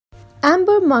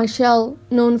Amber Marshall,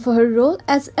 known for her role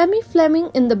as Amy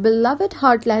Fleming in the beloved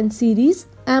Heartland series,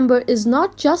 Amber is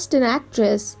not just an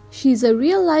actress. She's a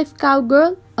real-life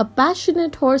cowgirl, a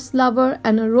passionate horse lover,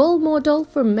 and a role model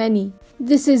for many.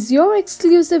 This is your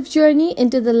exclusive journey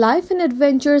into the life and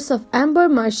adventures of Amber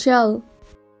Marshall.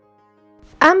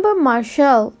 Amber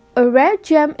Marshall, a rare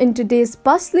gem in today's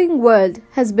bustling world,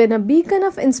 has been a beacon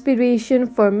of inspiration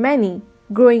for many.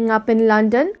 Growing up in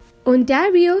London,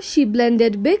 Ontario, she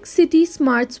blended big city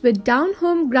smarts with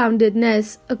down-home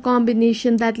groundedness, a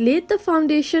combination that laid the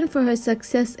foundation for her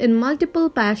success in multiple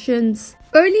passions.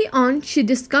 Early on, she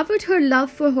discovered her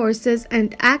love for horses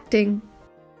and acting.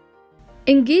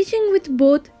 Engaging with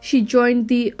both, she joined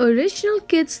the Original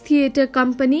Kids Theatre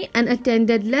Company and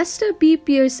attended Lester B.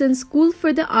 Pearson School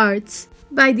for the Arts.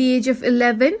 By the age of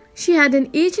 11, she had an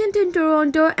agent in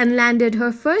Toronto and landed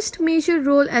her first major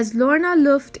role as Lorna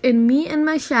Luft in Me and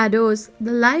My Shadows,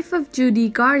 The Life of Judy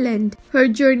Garland. Her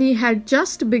journey had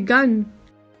just begun.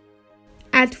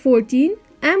 At 14,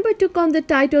 Amber took on the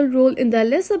title role in the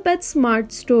Elizabeth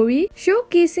Smart story,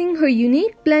 showcasing her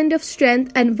unique blend of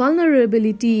strength and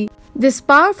vulnerability. This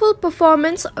powerful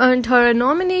performance earned her a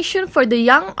nomination for the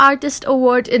Young Artist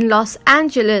Award in Los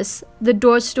Angeles. The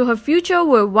doors to her future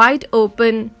were wide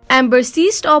open. Amber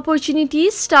seized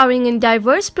opportunities starring in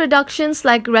diverse productions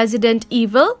like Resident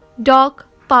Evil, Doc,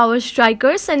 Power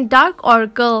Strikers, and Dark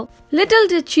Oracle. Little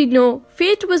did she know,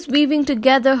 fate was weaving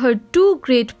together her two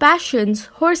great passions,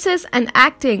 horses and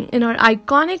acting, in her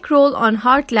iconic role on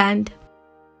Heartland.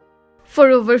 For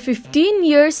over 15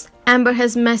 years, Amber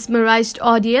has mesmerized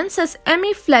audiences as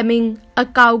Amy Fleming, a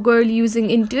cowgirl using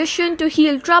intuition to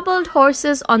heal troubled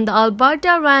horses on the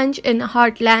Alberta Ranch in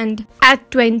Heartland.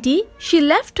 At 20, she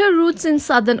left her roots in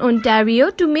southern Ontario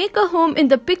to make a home in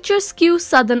the picturesque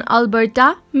southern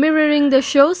Alberta, mirroring the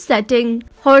show's setting.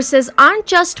 Horses aren't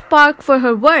just parked for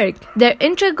her work, they're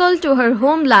integral to her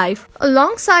home life.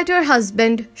 Alongside her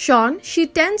husband, Sean, she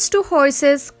tends to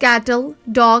horses, cattle,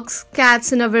 dogs,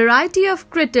 cats, and a variety of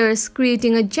critters,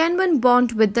 creating a genuine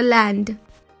bond with the land.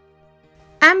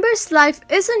 Amber's life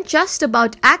isn't just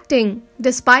about acting.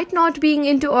 Despite not being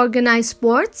into organized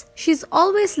sports, she's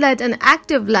always led an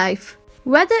active life.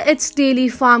 Whether it's daily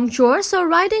farm chores or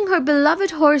riding her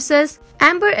beloved horses,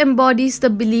 Amber embodies the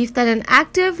belief that an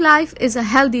active life is a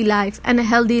healthy life and a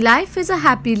healthy life is a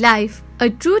happy life, a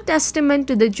true testament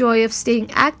to the joy of staying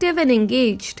active and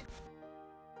engaged.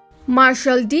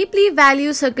 Marshall deeply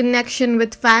values her connection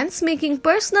with fans, making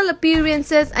personal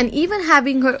appearances and even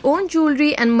having her own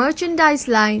jewelry and merchandise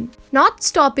line. Not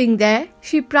stopping there,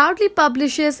 she proudly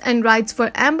publishes and writes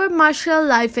for Amber Marshall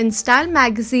Life and Style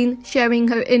magazine, sharing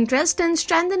her interest and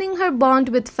strengthening her bond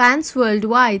with fans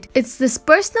worldwide. It's this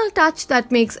personal touch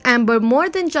that makes Amber more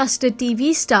than just a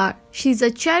TV star. She's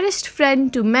a cherished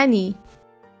friend to many.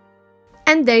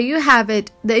 And there you have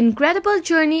it, the incredible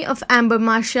journey of Amber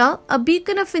Marshall, a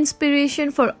beacon of inspiration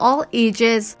for all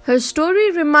ages. Her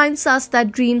story reminds us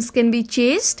that dreams can be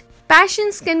chased,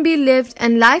 passions can be lived,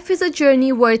 and life is a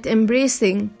journey worth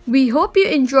embracing. We hope you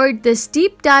enjoyed this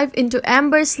deep dive into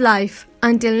Amber's life.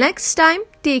 Until next time,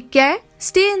 take care,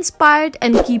 stay inspired,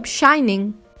 and keep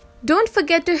shining. Don't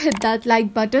forget to hit that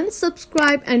like button,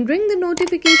 subscribe, and ring the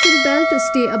notification bell to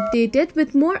stay updated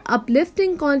with more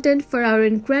uplifting content for our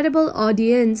incredible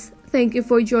audience. Thank you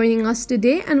for joining us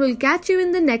today, and we'll catch you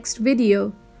in the next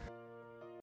video.